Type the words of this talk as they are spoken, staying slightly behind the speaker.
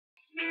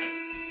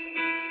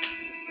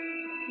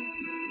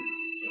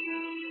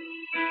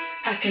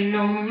can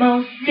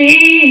almost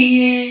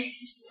see it.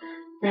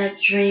 That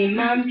dream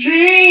I'm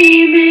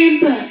dreaming,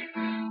 but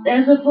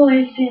there's a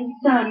voice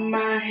inside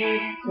my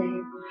head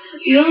saying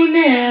you'll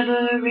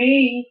never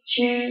reach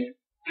it.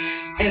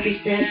 Every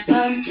step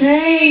I'm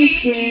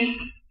taking,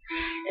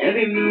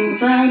 every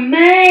move I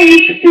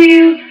make,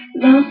 feel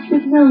lost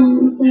with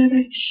no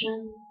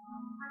direction.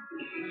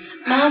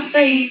 My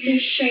faith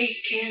is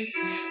shaking,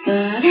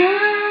 but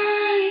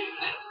I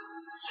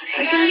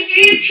gotta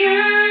keep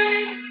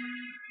trying.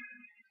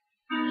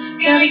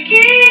 Gotta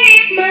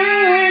keep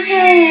my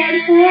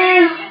head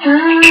held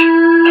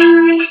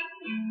high.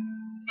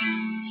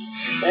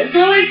 There's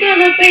always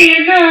gonna be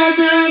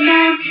another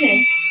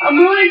mountain. I'm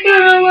always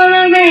gonna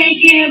wanna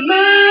make it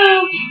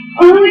move.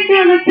 Always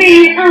gonna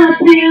be an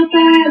uphill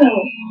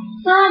battle.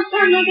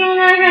 Sometimes I'm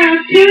gonna have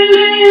to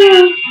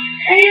lose.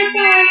 Ain't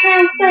about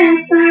how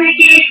fast I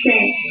get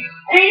there.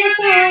 Ain't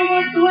about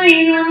what's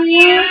waiting on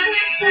the other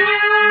side.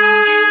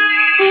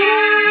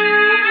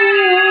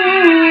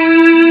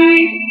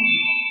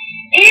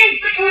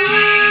 It's the climb.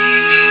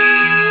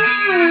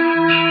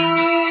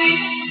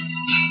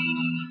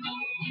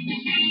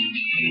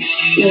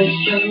 The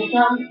struggles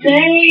I'm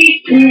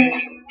facing,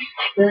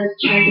 the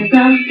chances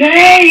I'm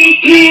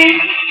taking,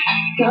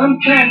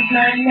 sometimes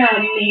might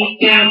knock me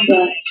down,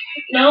 but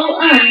no,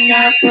 I'm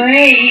not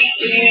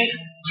breaking.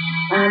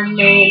 I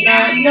may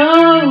not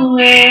know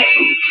it,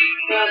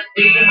 but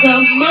these are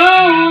those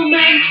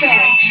moments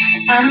that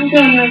I'm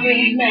gonna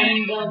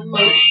remember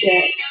most.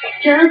 That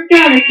just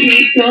gotta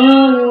keep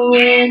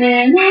going,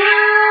 and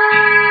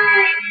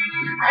I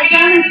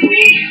gotta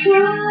keep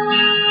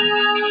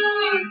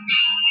strong.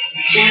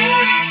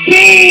 Just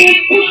keep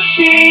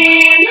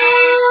pushing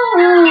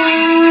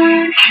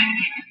on.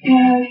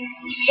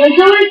 There's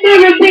always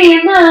gonna be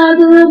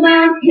another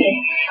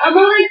mountain. I'm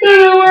always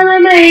gonna wanna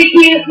make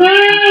it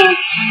move.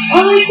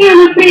 Always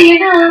gonna be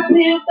an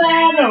uphill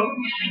battle.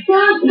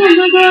 Sometimes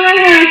I'm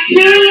gonna have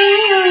to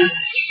lose.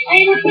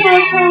 Ain't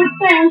about how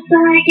fast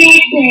I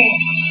get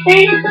there.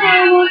 Ain't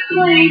about what's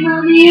waiting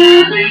on the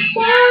other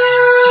side.